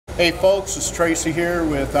Hey folks, it's Tracy here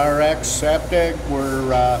with RX Septic. We're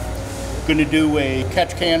going to do a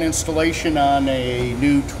catch can installation on a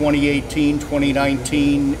new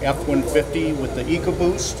 2018-2019 F-150 with the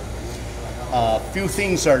EcoBoost. A few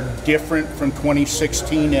things are different from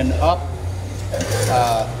 2016 and up.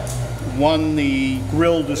 One, the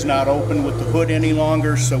grill does not open with the hood any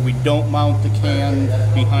longer, so we don't mount the can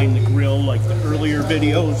behind the grill like the earlier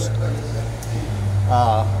videos.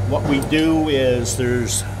 What we do is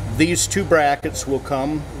there's these two brackets will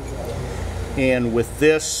come, and with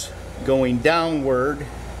this going downward,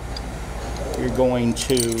 you're going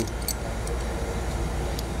to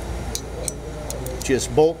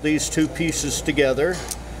just bolt these two pieces together.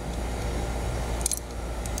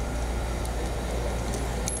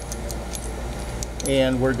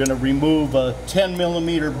 And we're going to remove a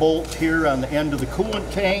 10mm bolt here on the end of the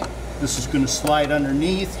coolant tank. This is going to slide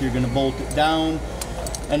underneath. You're going to bolt it down,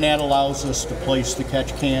 and that allows us to place the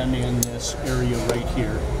catch can in this area right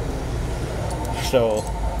here. So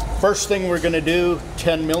first thing we're going to do,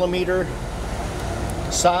 10mm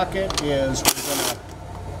socket, is we're going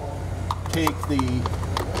to take the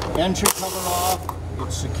engine cover off.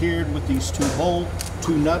 It's secured with these two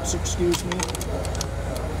nuts, excuse me.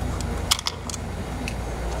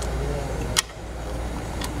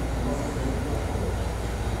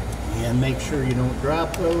 And make sure you don't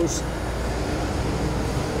drop those.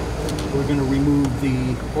 We're going to remove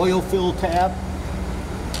the oil fill tab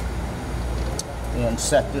and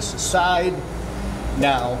set this aside.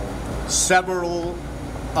 Now, several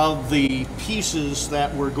of the pieces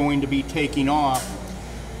that we're going to be taking off,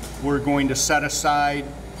 we're going to set aside,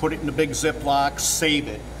 put it in a big Ziploc, save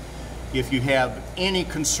it. If you have any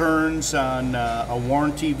concerns on a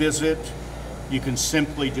warranty visit, you can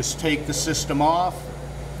simply just take the system off.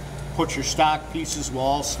 Put your stock pieces will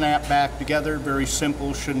all snap back together. Very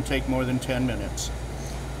simple, shouldn't take more than 10 minutes.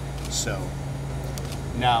 So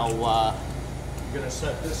now we're going to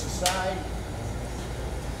set this aside.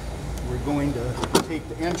 We're going to take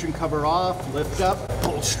the engine cover off, lift up,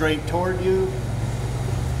 pull straight toward you.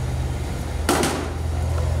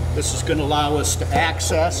 This is going to allow us to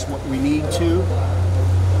access what we need to.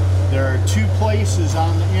 There are two places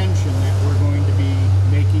on the engine that we're going to be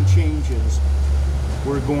making changes.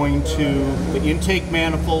 We're going to the intake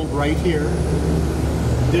manifold right here.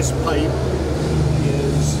 This pipe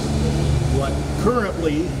is what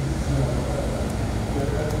currently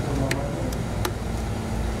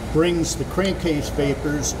brings the crankcase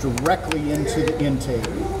vapors directly into the intake,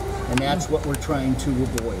 and that's what we're trying to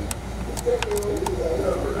avoid.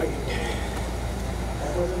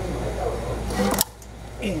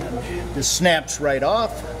 And this snaps right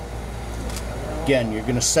off. Again, you're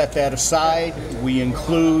going to set that aside. We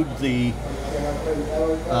include the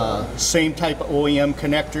same type of OEM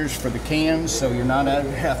connectors for the cans, so you're not going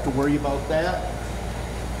to have to worry about that.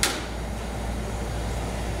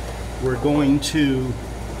 We're going to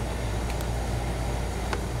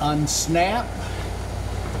unsnap.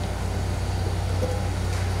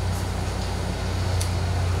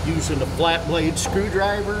 Using a flat blade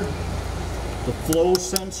screwdriver, the flow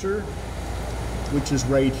sensor, which is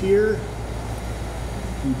right here.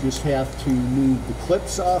 You just have to move the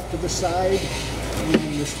clips off to the side,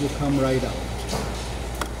 and this will come right out.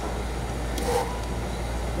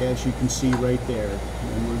 As you can see right there.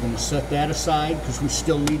 And we're going to set that aside because we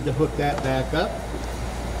still need to hook that back up.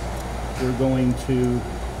 We're going to do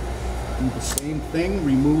the same thing,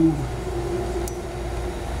 remove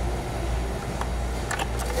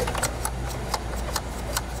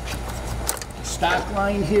the stock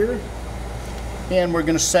line here. And we're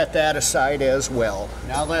going to set that aside as well.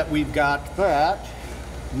 Now that we've got that,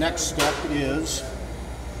 next step is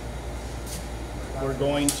we're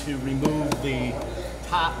going to remove the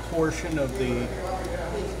top portion of the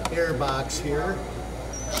air box here.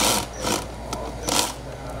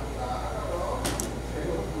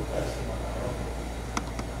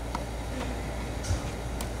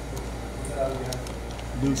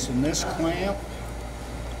 Loosen this clamp.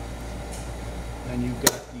 And you've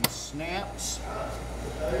got these snaps,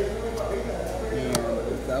 and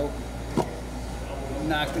without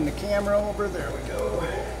knocking the camera over, there we go.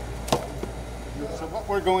 So what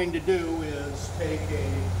we're going to do is take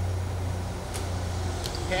a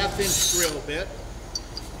 1/2-inch drill bit,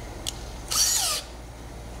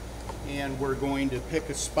 and we're going to pick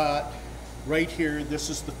a spot right here. This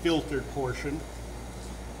is the filtered portion.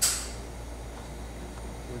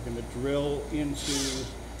 We're going to drill into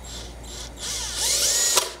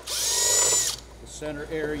center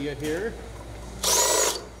area here.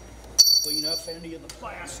 Clean up any of the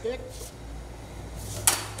plastic.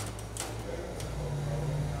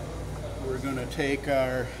 We're going to take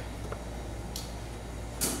our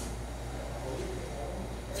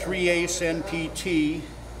 3/8 NPT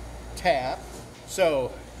tap.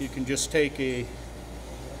 So you can just take a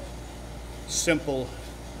simple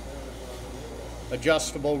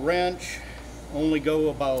adjustable wrench, only go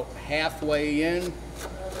about halfway in.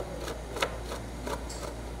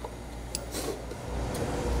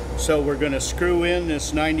 So we're going to screw in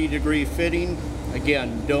this 90-degree fitting.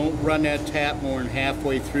 Again, don't run that tap more than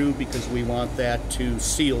halfway through because we want that to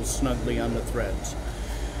seal snugly on the threads.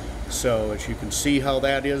 So as you can see how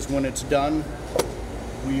that is when it's done.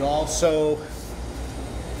 We also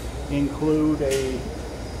include a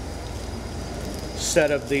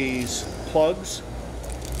set of these plugs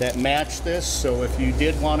that match this. So if you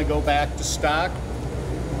did want to go back to stock,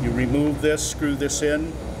 you remove this, screw this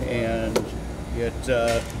in, and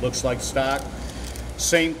it looks like stock.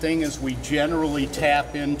 Same thing as we generally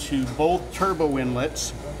tap into both turbo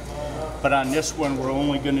inlets, but on this one we're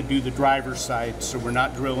only going to do the driver's side, so we're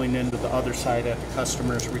not drilling into the other side at the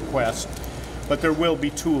customer's request. But there will be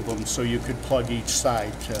two of them, so you could plug each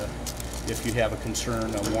side if you have a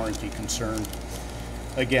concern, a warranty concern.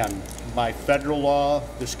 Again, by federal law,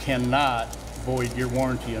 this cannot void your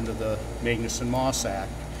warranty under the Magnuson-Moss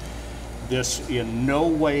Act. This in no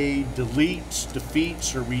way deletes,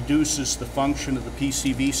 defeats, or reduces the function of the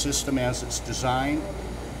PCV system as it's designed.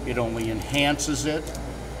 It only enhances it,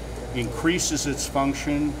 increases its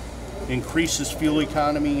function, increases fuel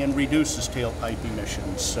economy, and reduces tailpipe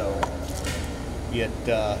emissions. So it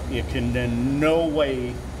can in no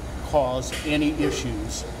way cause any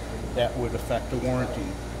issues that would affect a warranty.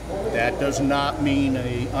 That does not mean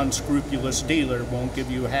an unscrupulous dealer won't give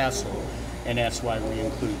you a hassle, and that's why we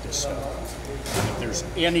include this stuff. If there's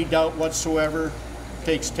any doubt whatsoever, it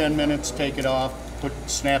takes 10 minutes, take it off,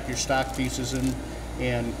 snap your stock pieces in,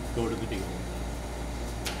 and go to the dealer.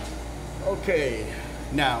 Okay,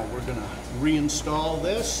 now we're gonna reinstall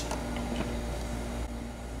this.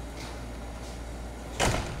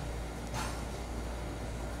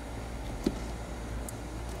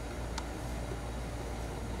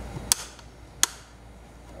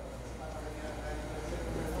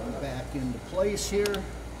 Back into place here.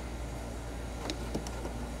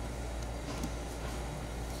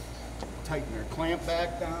 Tighten our clamp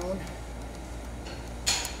back down.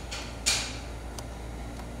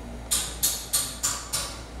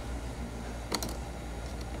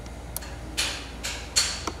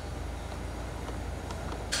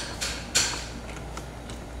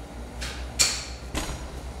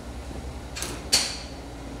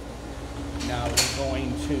 Now we're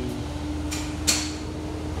going to,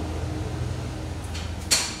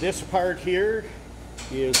 this part here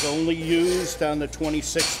is only used on the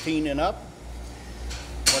 2016 and up.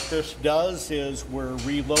 What this does is we're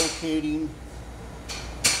relocating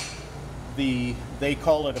they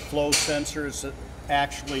call it a flow sensor. It's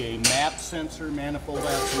actually a MAP sensor, manifold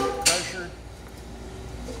absolute pressure.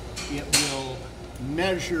 It will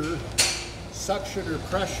measure suction or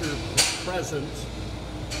pressure present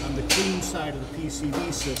on the clean side of the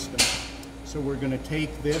PCV system. So we're going to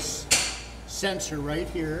take this sensor right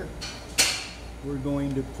here, we're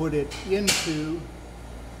going to put it into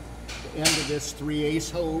the end of this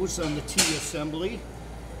 3/8 hose on the T assembly.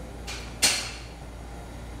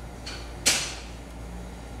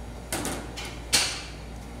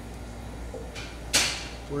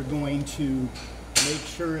 We're going to make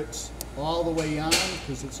sure it's all the way on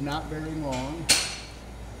because it's not very long.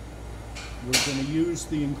 We're going to use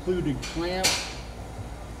the included clamp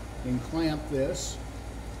and clamp this.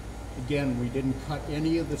 Again, we didn't cut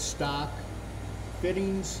any of the stock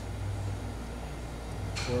fittings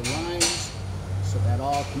or lines, so that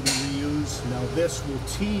all can be reused. Now this will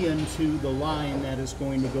tee into the line that is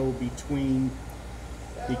going to go between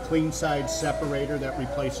the clean side separator that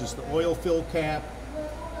replaces the oil fill cap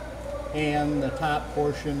and the top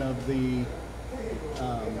portion of the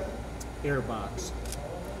air box.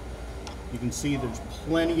 You can see there's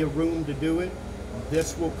plenty of room to do it.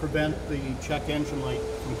 This will prevent the check engine light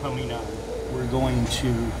from coming on. We're going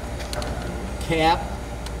to cap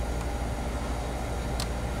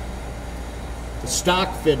the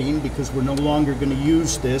stock fitting because we're no longer going to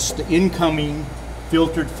use this. The incoming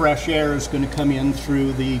filtered fresh air is going to come in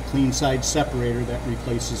through the clean side separator that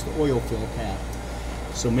replaces the oil fill cap.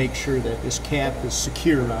 So make sure that this cap is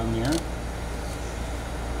secure on there.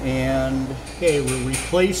 And okay, we're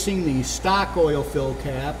replacing the stock oil fill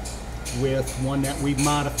cap with one that we've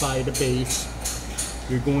modified, a base.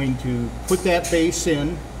 You're going to put that base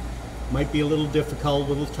in. Might be a little difficult, a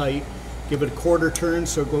little tight. Give it a quarter turn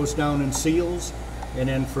so it goes down and seals. And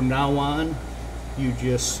then from now on, you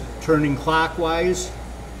just turning clockwise,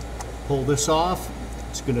 pull this off.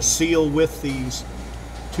 It's going to seal with these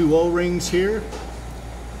two O-rings here.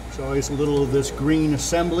 There's always a little of this green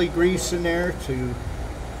assembly grease in there to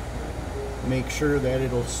make sure that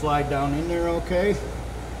it'll slide down in there okay.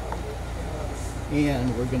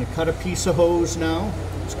 And we're going to cut a piece of hose now.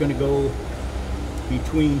 It's going to go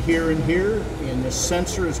between here and here, and this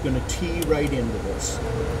sensor is going to tee right into this.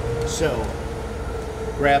 So,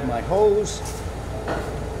 grab my hose,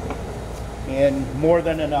 and more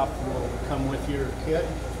than enough will come with your kit.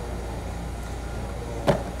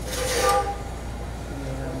 And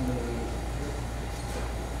the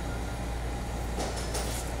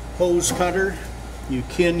hose cutter, you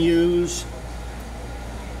can use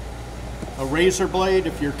a razor blade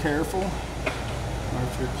if you're careful, or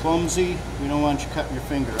if you're clumsy, we don't want you cutting your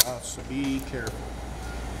finger off, so be careful.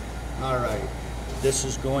 Alright, this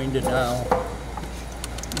is going to now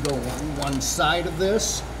go on one side of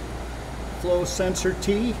this flow sensor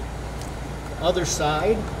tee. Other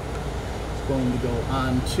side is going to go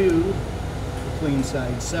onto the clean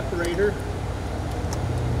side separator.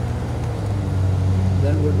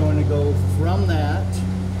 Then we're going to go from that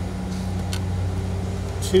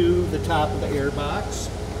to the top of the air box.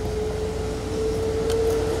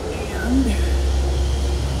 And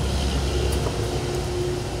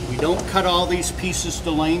we don't cut all these pieces to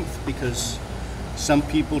length because some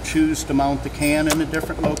people choose to mount the can in a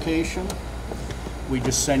different location. We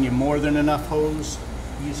just send you more than enough hose,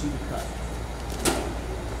 easy to cut.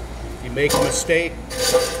 If you make a mistake,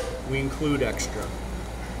 we include extra.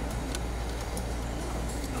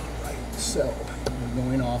 Alright, so we're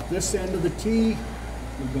going off this end of the tee.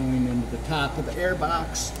 We're going into the top of the air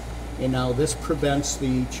box, and now this prevents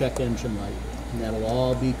the check engine light, and that'll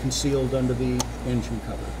all be concealed under the engine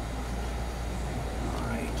cover. All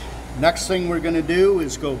right. Next thing we're going to do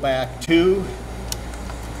is go back to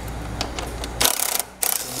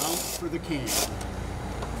the mount for the can.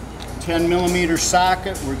 10mm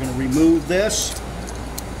socket. We're going to remove this.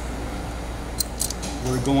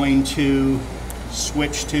 We're going to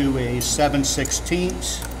switch to a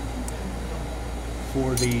 7/16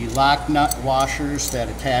 for the lock nut washers that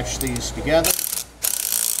attach these together.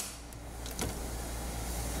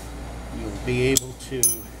 You'll be able to,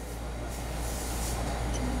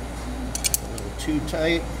 a little too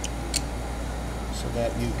tight so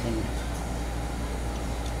that you can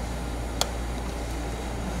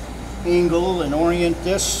angle and orient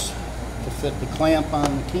this to fit the clamp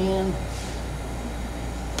on the can.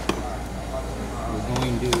 We're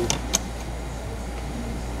going to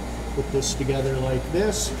put this together like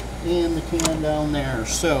this, and the can down there.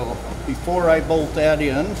 So before I bolt that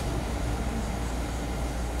in,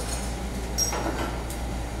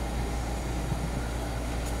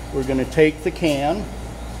 we're going to take the can,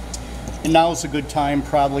 and now's a good time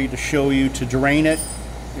probably to show you to drain it.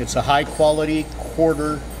 It's a high quality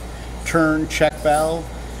quarter turn check valve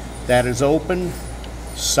that is open,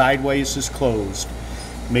 sideways is closed.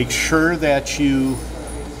 Make sure that you,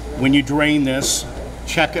 when you drain this,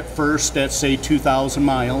 check it first at say 2,000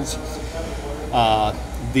 miles.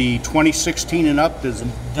 The 2016 and up does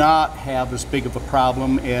not have as big of a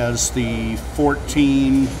problem as the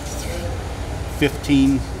 14,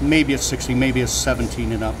 15, maybe it's 16, maybe it's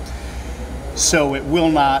 17 and up. So it will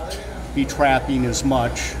not be trapping as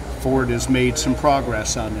much. Ford has made some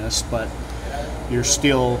progress on this, but you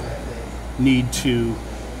still need to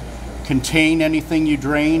contain anything you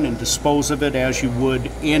drain and dispose of it as you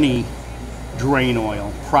would any drain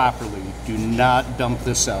oil properly. Do not dump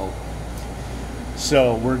this out.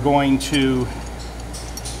 So we're going to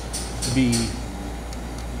be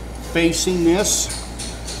facing this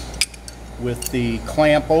with the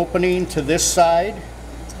clamp opening to this side.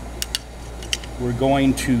 We're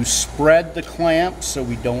going to spread the clamp so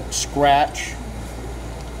we don't scratch.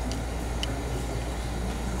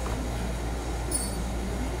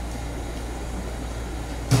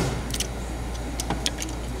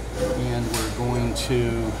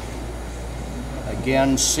 To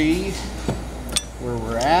again see where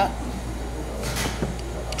we're at.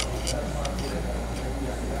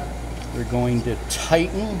 We're going to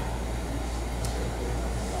tighten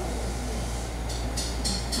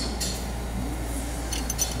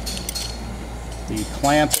the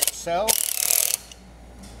clamp itself,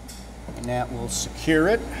 and that will secure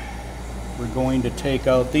it. We're going to take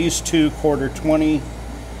out these two 1/4-20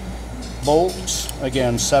 bolts,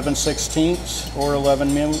 again 7/16 or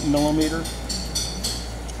 11mm.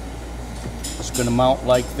 It's going to mount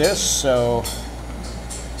like this, so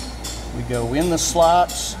we go in the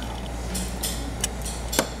slots,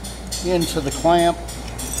 into the clamp,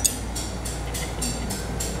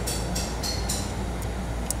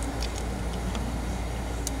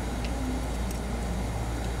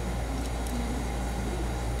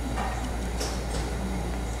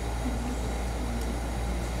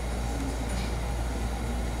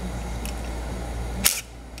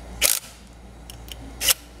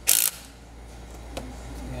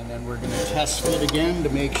 test fit again to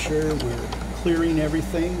make sure we're clearing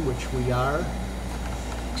everything, which we are.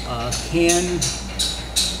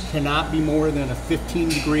 Cannot be more than a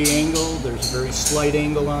 15-degree angle. There's a very slight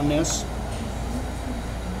angle on this.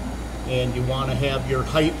 And you want to have your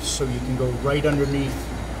height so you can go right underneath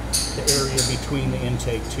the area between the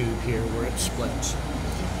intake tube here where it splits.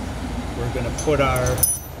 We're going to put our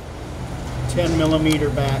 10 millimeter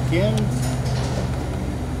back in.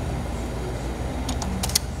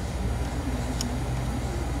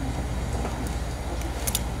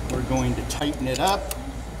 We're going to tighten it up.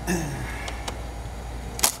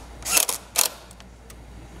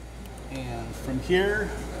 And from here,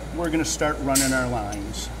 we're going to start running our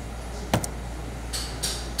lines.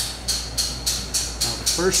 Now,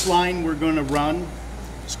 the first line we're going to run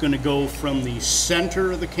is going to go from the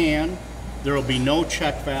center of the can. There will be no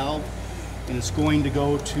check valve, and it's going to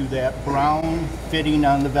go to that brown fitting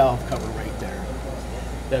on the valve cover right there.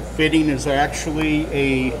 That fitting is actually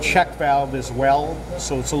a check valve as well,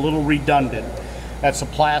 so it's a little redundant. That's a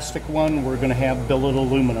plastic one. We're going to have billet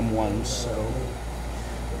aluminum ones. So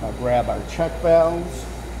I'll grab our check valves.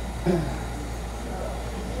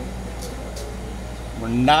 We're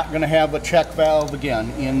not going to have a check valve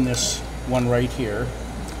again in this one right here.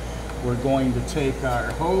 We're going to take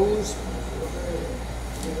our hose.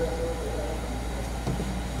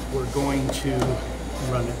 We're going to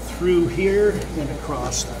run it through here and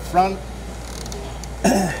across the front.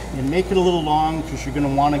 And make it a little long because you're going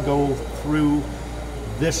to want to go through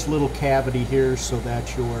this little cavity here so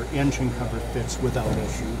that your engine cover fits without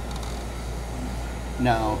issue.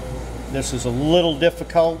 Now, this is a little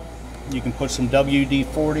difficult. You can put some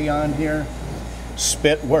WD-40 on here.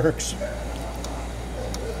 Spit works.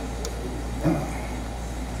 You're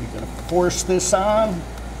going to force this on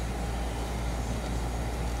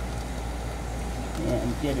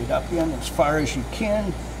and get it up in as far as you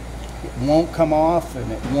can. It won't come off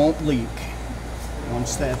and it won't leak.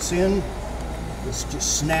 Once that's in, this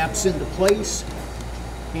just snaps into place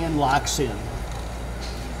and locks in.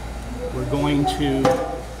 We're going to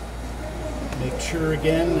make sure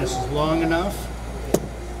again this is long enough.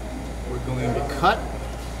 We're going to cut.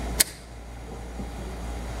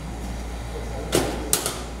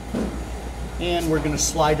 And we're going to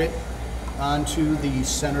slide it onto the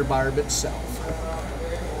center barb itself.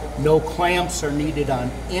 No clamps are needed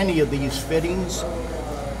on any of these fittings.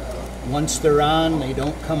 Once they're on, they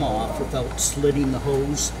don't come off without slitting the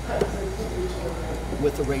hose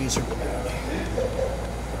with a razor blade.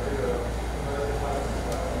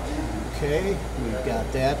 Okay, we've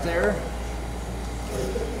got that there.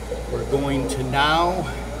 We're going to now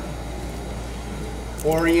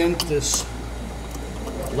orient this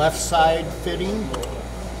left side fitting.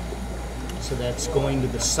 So that's going to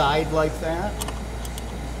the side like that.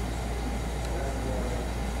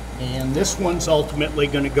 And this one's ultimately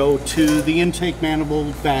going to go to the intake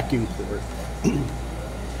manifold vacuum port.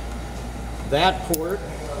 That port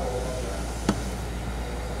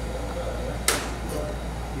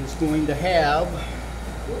is going to have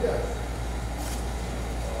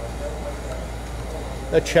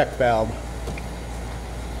a check valve.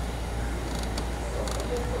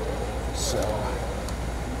 So,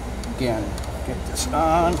 again, get this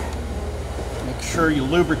on. Make sure you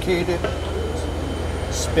lubricate it.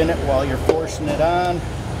 Spin it while you're forcing it on.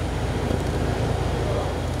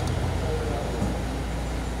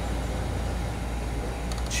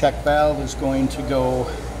 Check valve is going to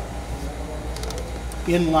go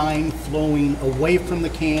in line, flowing away from the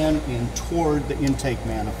can and toward the intake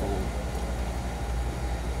manifold.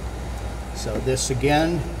 So this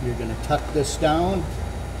again, you're going to tuck this down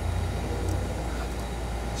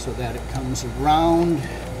so that it comes around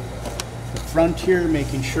the front here,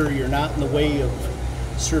 making sure you're not in the way of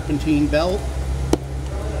serpentine belt.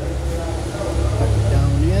 Tuck it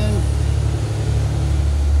down in.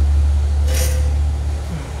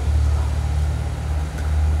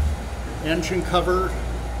 Engine cover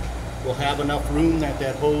will have enough room that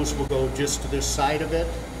that hose will go just to this side of it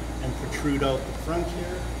and protrude out the front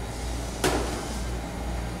here.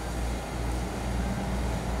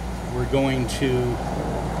 We're going to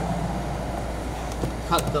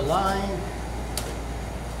cut the line.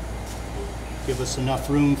 Give us enough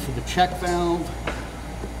room for the check valve.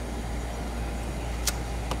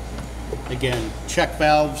 Again, check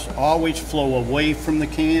valves always flow away from the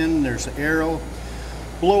can. There's an arrow.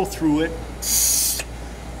 Blow through it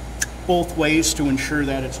both ways to ensure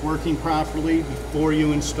that it's working properly before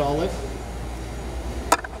you install it.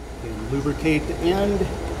 And lubricate the end.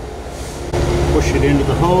 Push it into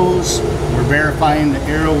the hose. We're verifying the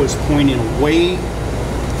arrow is pointing away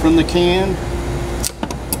from the can.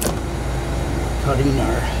 Cutting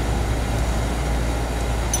our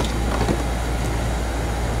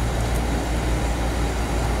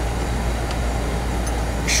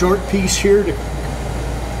short piece here to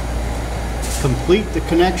complete the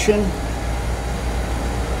connection.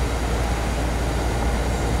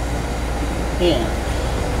 And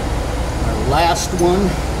our last one,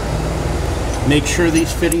 make sure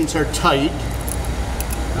these fittings are tight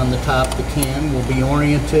on the top of the can, will be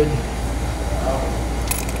oriented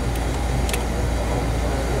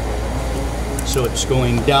so it's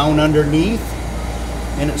going down underneath,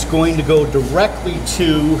 and it's going to go directly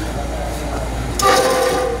to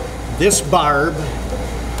this barb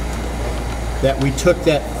that we took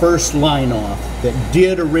that first line off, that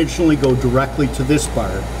did originally go directly to this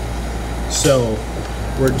barb. So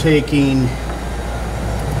we're taking,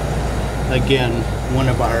 again, one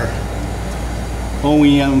of our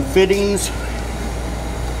OEM fittings,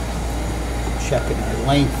 checking our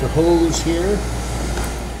length of hose here.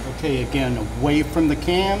 Okay, again, away from the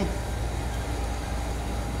can.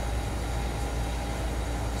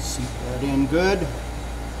 Seat that in good.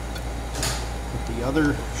 Put the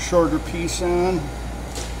other shorter piece on.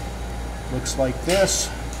 Looks like this.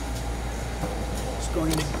 It's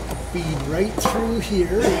going to feed right through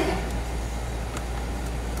here.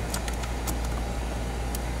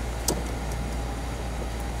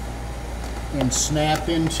 And snap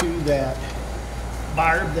into that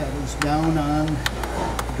barb that is down on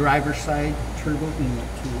the driver's side turbo inlet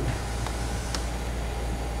tube.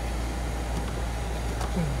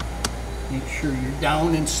 Make sure you're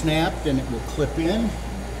down and snapped, and it will clip in.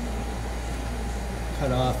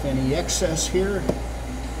 Cut off any excess here.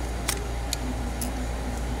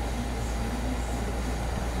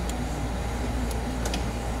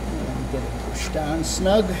 And get it pushed on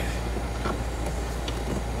snug.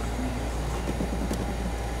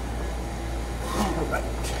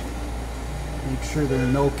 Make sure there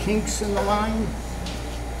are no kinks in the line,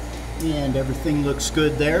 and everything looks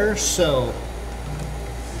good there. So,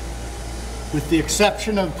 with the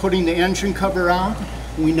exception of putting the engine cover on,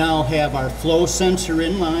 we now have our flow sensor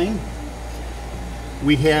in line.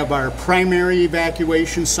 We have our primary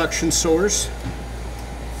evacuation suction source.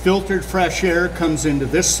 Filtered fresh air comes into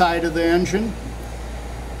this side of the engine,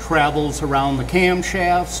 travels around the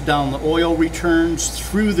camshafts, down the oil returns,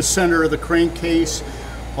 through the center of the crankcase.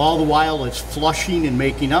 All the while it's flushing and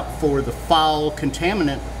making up for the foul,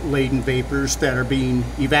 contaminant-laden vapors that are being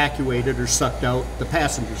evacuated or sucked out the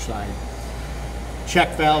passenger side.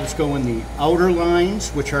 Check valves go in the outer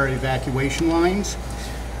lines, which are evacuation lines.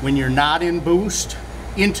 When you're not in boost,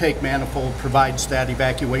 intake manifold provides that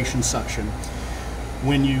evacuation suction.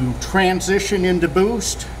 When you transition into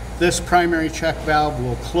boost, this primary check valve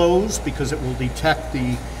will close because it will detect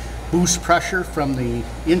the boost pressure from the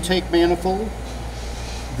intake manifold.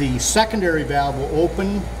 The secondary valve will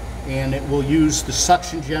open, and it will use the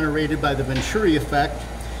suction generated by the Venturi effect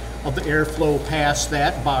of the airflow past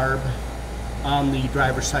that barb on the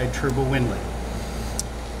driver's side turbo inlet.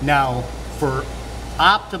 Now, for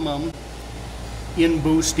optimum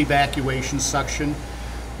in-boost evacuation suction,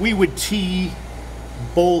 we would tee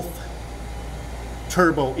both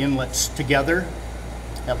turbo inlets together.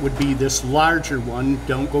 That would be this larger one.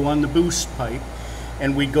 Don't go on the boost pipe.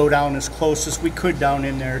 And we'd go down as close as we could down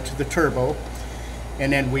in there to the turbo,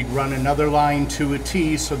 and then we'd run another line to a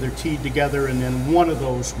T, so they're teed together, and then one of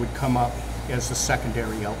those would come up as the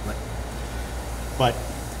secondary outlet. But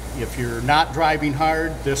if you're not driving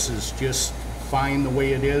hard, this is just fine the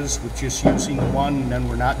way it is with just using the one, and then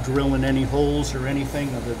we're not drilling any holes or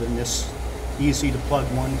anything other than this easy to plug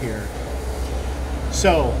one here.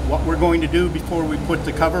 So what we're going to do before we put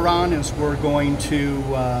the cover on is we're going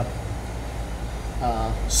to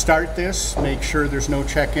start this, make sure there's no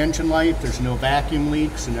check engine light, there's no vacuum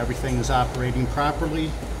leaks, and everything is operating properly.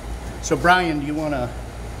 So Brian, do you want to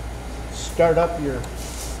start up your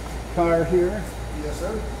car here? Yes,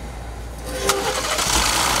 sir.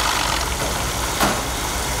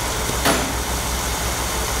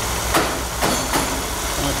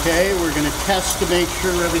 Okay, we're going to test to make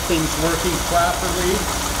sure everything's working properly.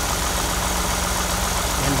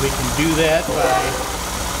 And we can do that by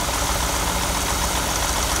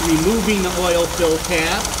removing the oil fill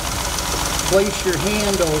cap. Place your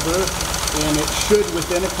hand over, and it should,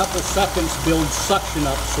 within a couple seconds, build suction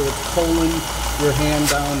up so it's pulling your hand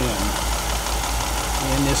down in.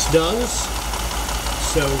 And this does.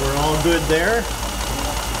 So we're all good there.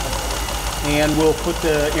 And we'll put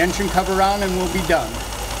the engine cover on and we'll be done.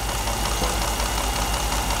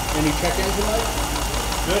 Any check engine light?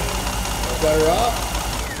 Good. Got her off.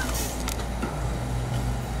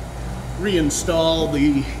 Reinstall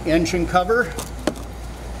the engine cover.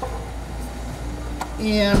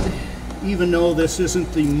 And even though this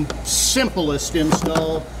isn't the simplest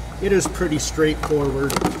install, it is pretty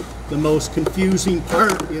straightforward. The most confusing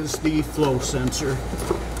part is the flow sensor.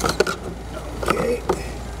 Okay,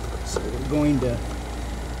 so we're going to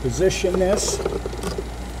position this,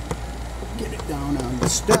 get it down on the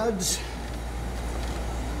studs.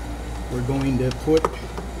 We're going to put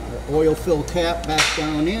our oil fill cap back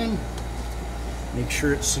down in, make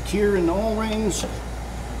sure it's secure in the O-rings.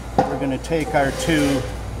 We're going to take our two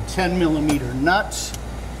 10mm nuts,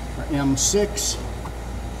 our M6.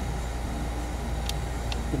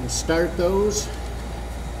 Going to start those.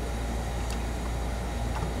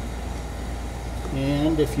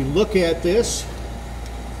 And if you look at this,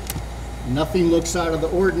 nothing looks out of the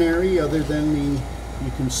ordinary other than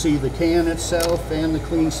you can see the can itself and the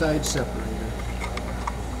clean side separator.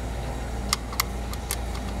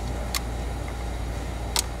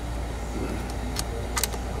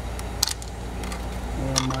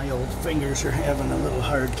 And my old fingers are having a little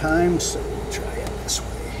hard time, so we'll try it this way.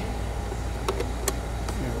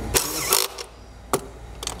 There we go.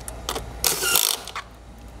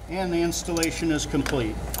 And the installation is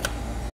complete.